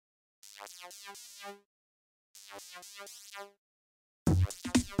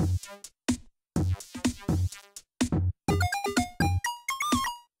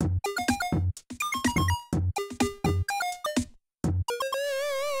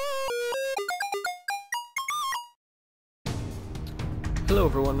Hello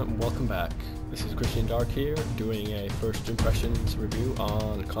everyone and welcome back. This is Krystian Dark here, doing a first impressions review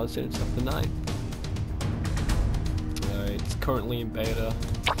on Constants of the Ninth. It's currently in beta,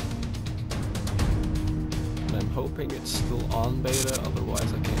 and I'm hoping it's still on beta,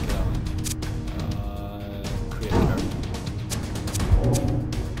 otherwise I can't get on. Create character.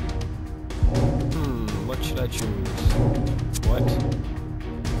 What should I choose? What?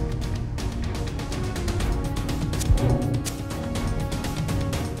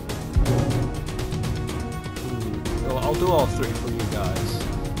 I'll do all three for you guys,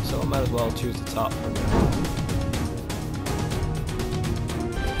 so I might as well choose the top for now.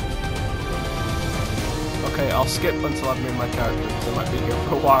 Okay, I'll skip until I've made my character, because I might be here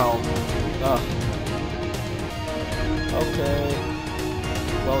for a while. Okay,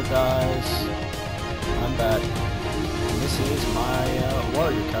 well guys, I'm back. This is my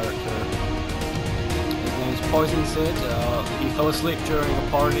warrior character. His name is Poison Sid. He fell asleep during a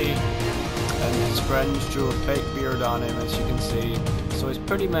party, and his friends drew a fake beard on him, as you can see. So he's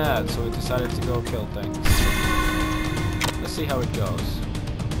pretty mad, so he decided to go kill things. Let's see how it goes.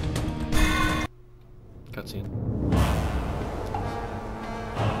 Cutscene.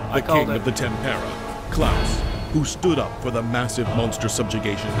 The king of the Tempera, Klaus, who stood up for the massive monster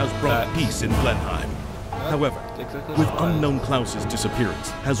subjugation, has brought peace in Blenheim. However, with unknown Klaus's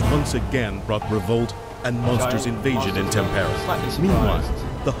disappearance, has once again brought revolt and monsters invasion in Tempera. Meanwhile,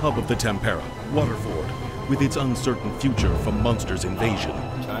 the hub of the Tempera, Waterford, with its uncertain future from monsters' invasion.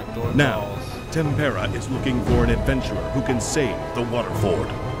 Now, Tempera is looking for an adventurer who can save the Waterford.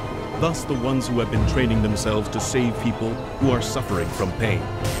 Thus, the ones who have been training themselves to save people who are suffering from pain.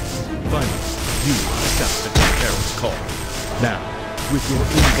 Finally, you accept the Tempera's call. Now, with your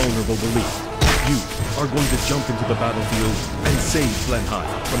invulnerable belief, you are going to jump into the battlefield and save Blenheim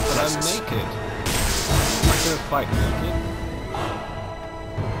from crisis. I'm naked. I'm not gonna fight naked.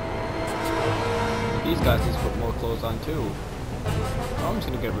 These guys need to put more clothes on too. I'm just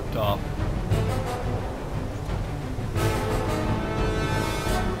gonna get ripped off.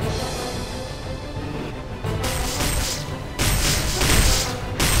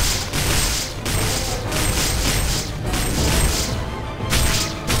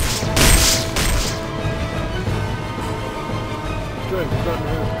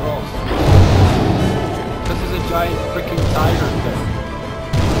 This is a giant freaking tiger thing.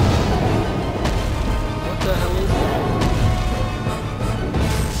 What the hell is that?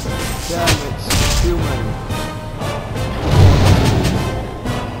 Damn, it's human.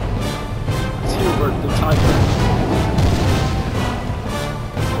 It's Hubert the tiger.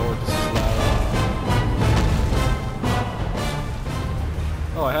 Oh, this is loud.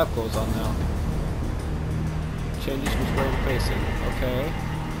 Oh, I have clothes on now. Changes which way I'm facing. Okay.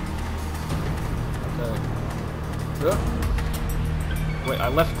 Okay. Wait, I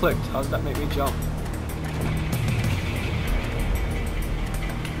left clicked. How did that make me jump?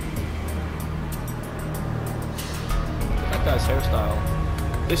 That guy's hairstyle.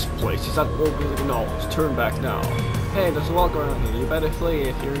 This place is unbelievably knowledge. Turn back now. Hey, there's a wall going on here. You better flee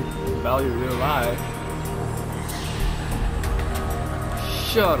if you value your life.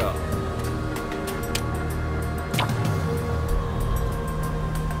 Shut up.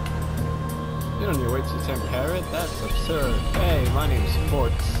 You're on your way to Tempera? That's absurd. Hey, my name's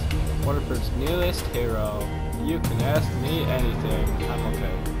Forts, Waterford's newest hero. You can ask me anything. I'm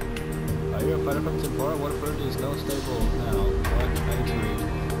okay. Are you a fighter from Tempera? Waterford is no stable now. What? I need to read.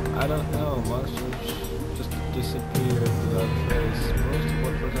 I don't know. Monsters just disappeared without a trace. Most of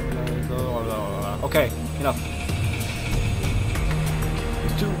Waterford's ever okay, enough.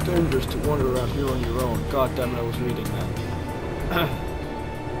 It's too dangerous to wander around here on your own. God damn it, I was reading that.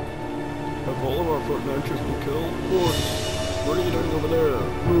 Have all of our foot adventures been killed? Of course. What are you doing over there?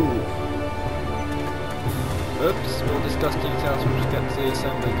 Move. Oops, we'll discuss details when we just get to the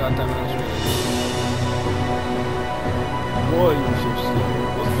assembly. Goddamn it, I was reading. Why are you so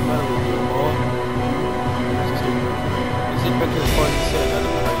scared? What's the matter with you, Mom? Is it better than Poison Sid? I don't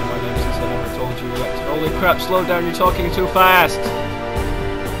know how you know my name since I never told you yet. Holy crap, slow down, you're talking too fast!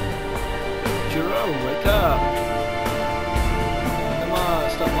 Jerome, wake up! Come on,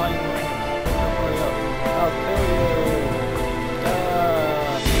 stop lying away. I'll kill you!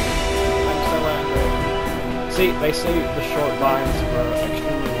 I'm so angry. See, they say the short lines were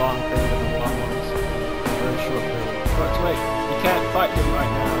extremely long period and the long ones very short period. But wait, you can't fight him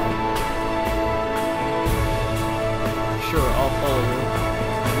right now. follow you.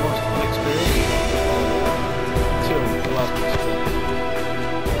 The most inexperienced will follow you. Two, the last person.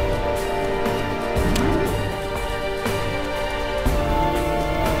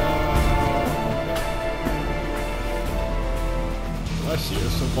 I see a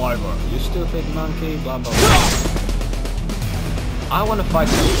survivor. You stupid monkey, blah blah blah. I want to fight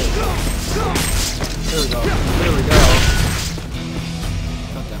something. Here we go. Here we go.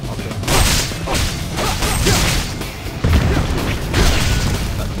 Goddamn, okay.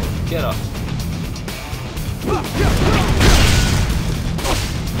 Get up.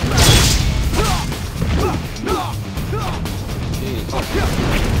 Jeez.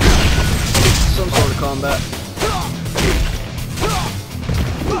 Some sort of combat.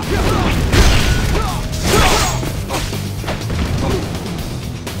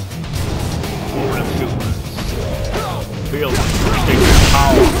 Feel the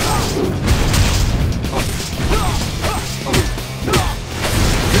power.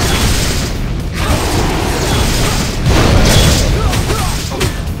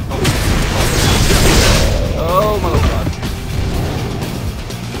 Oh my god.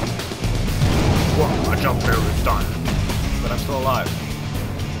 Well, my jump here is done. But I'm still alive.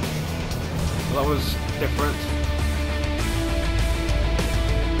 Well, that was different.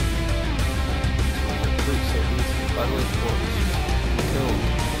 Battle force. Killed.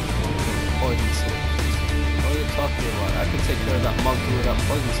 Poison six. What are you talking about? I can take care of that monkey without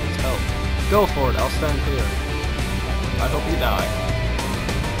poison six help. Go for it, I'll stand here. I hope you die.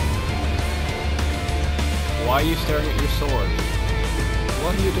 Why are you staring at your sword?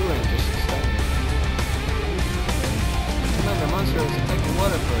 What are you doing? Just standing. No, the monster is attacking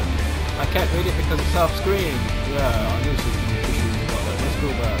Waterford. I can't read it because it's off screen. Yeah, I knew some issues about that. Let's go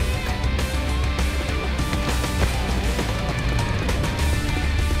back.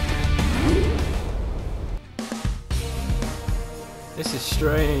 This is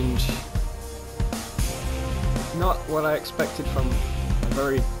strange. Not what I expected from a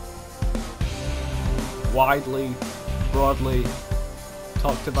very widely, broadly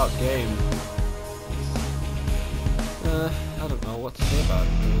talked about game. I don't know what to say about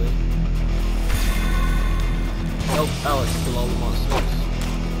it really. Help Alex kill all the monsters.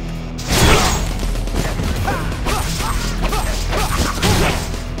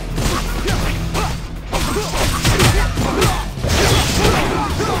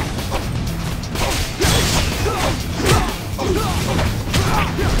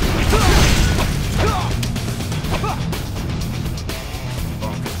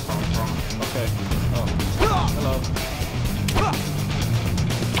 Okay. Oh. Hello.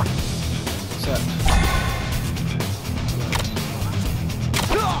 Set.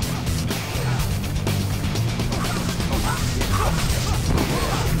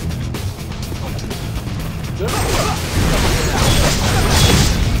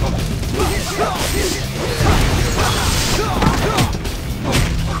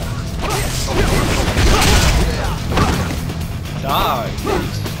 Die!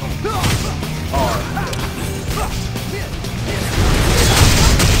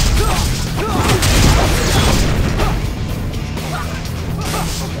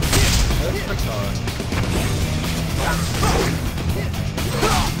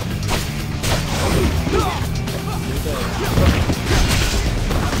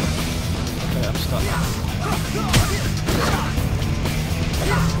 Okay, I'm stuck.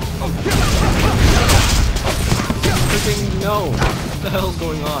 Freaking no! What the hell's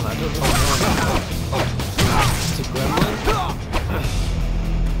going on? I don't know what's going on. It's a gremlin?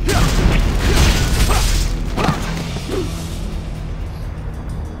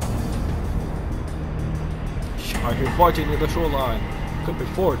 I hear fighting near the shoreline. Could be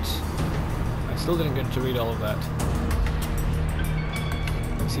forts. I still didn't get to read all of that.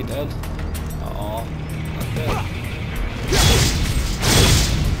 Is he dead? Aww, not dead.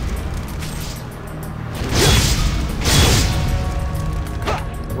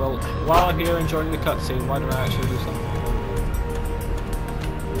 Well, while I'm here enjoying the cutscene, why don't I actually do something?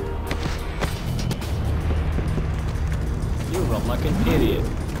 You run like an idiot.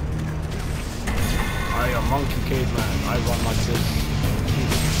 I am Monkey Caveman. I run like this.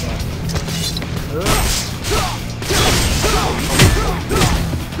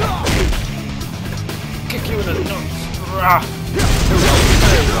 Kick you in the nuts.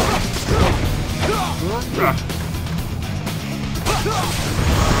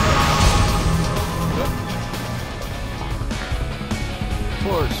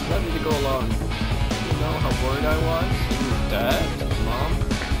 Force, ready to go along. You know how worried I was? Your dad? Mom?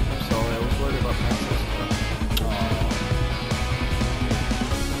 I'm sorry, I was worried about my sister. Aww.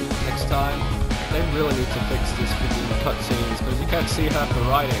 Next time, blame really need to fix this freaking cutscenes because you can't see half the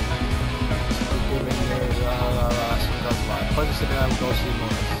writing. Giving me that's fine. Pleasure sitting down and go see more.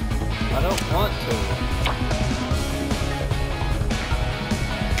 I don't want to.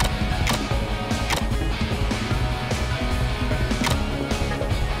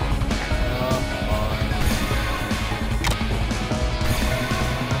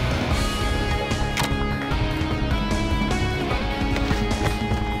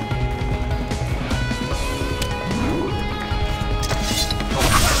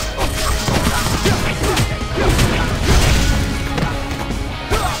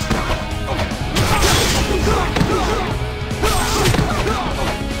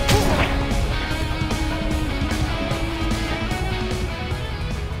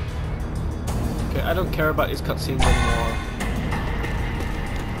 I don't care about these cutscenes anymore.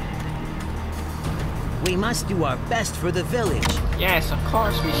 We must do our best for the village. Yes, of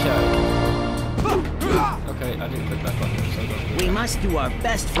course we should. Okay, I didn't click that button, so don't. We must do our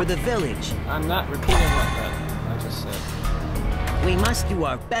best for the village. I'm not repeating what that I just said. We must do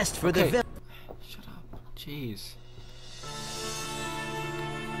our best for the village. Shut up. Jeez.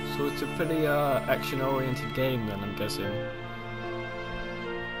 So it's a pretty action-oriented game then, I'm guessing.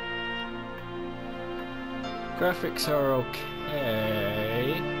 Graphics are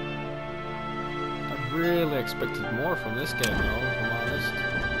okay. I really expected more from this game though, if I'm honest.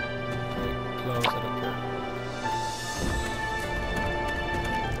 Okay, close, I don't care.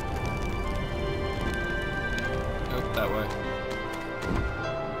 Nope, that way.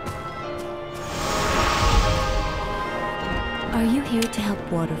 Are you here to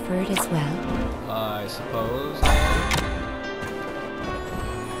help Waterford as well? I suppose.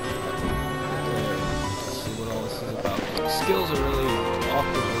 Skills are really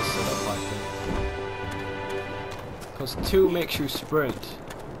awkwardly set up, I think. Because 2 makes you sprint.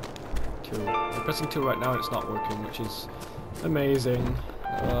 2. I'm pressing 2 right now and it's not working, which is amazing.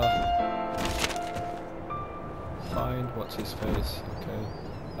 Find what's his face. Okay.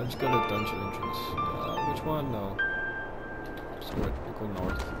 I'll just go to the dungeon entrance. Which one? No. Screw it. We'll go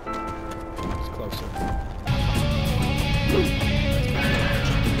north. It's closer.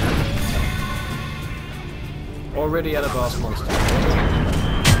 Already at a boss monster.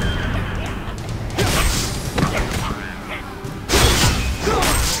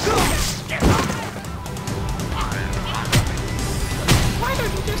 Why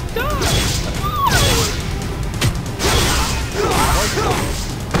don't you just die?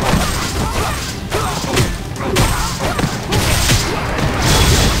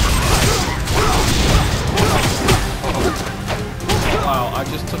 Wow, I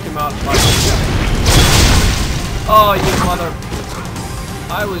just took him out by oh, you mother...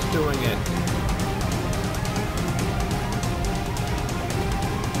 I was doing it.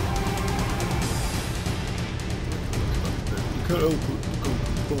 You can't help but go to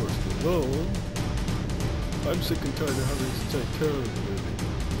the forest alone. I'm sick and tired of having to take care of you.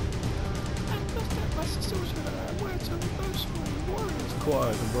 My sister was gonna wear to the first one. It's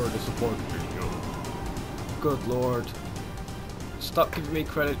quiet and very disappointed in you. Good lord. Stop giving me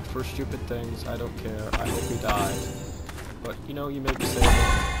credit for stupid things. I don't care. I hope he died. But, you know, you made me say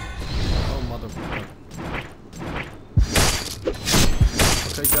that. Oh, motherfucker.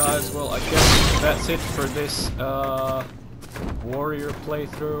 Okay, guys. Well, I guess that's it for this, warrior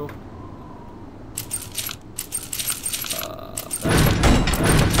playthrough.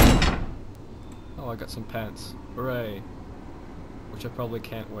 Oh, I got some pants. Hooray. Which I probably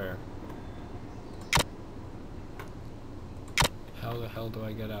can't wear. How the hell do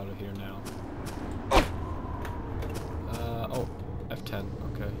I get out of here now? Oh, F10,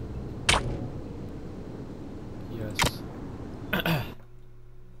 okay. Yes.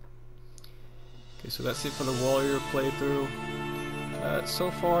 Okay, so that's it for the warrior playthrough. So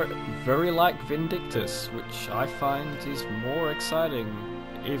far, very like Vindictus, which I find is more exciting.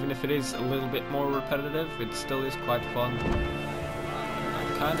 Even if it is a little bit more repetitive, it still is quite fun. I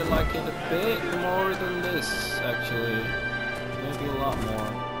kinda like it a bit more than this, actually. Maybe a lot more.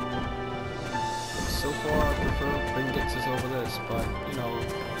 So far I prefer Vindictus over this, but you know,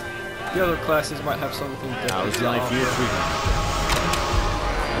 the other classes might have something different. How's life here treating?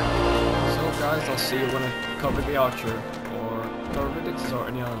 So guys, I'll see you when I cover the Archer, or cover Vindictus, or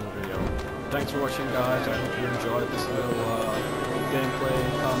any other video. Thanks for watching, guys. I hope you enjoyed this little gameplay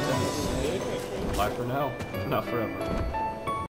content. Bye for now. Not forever.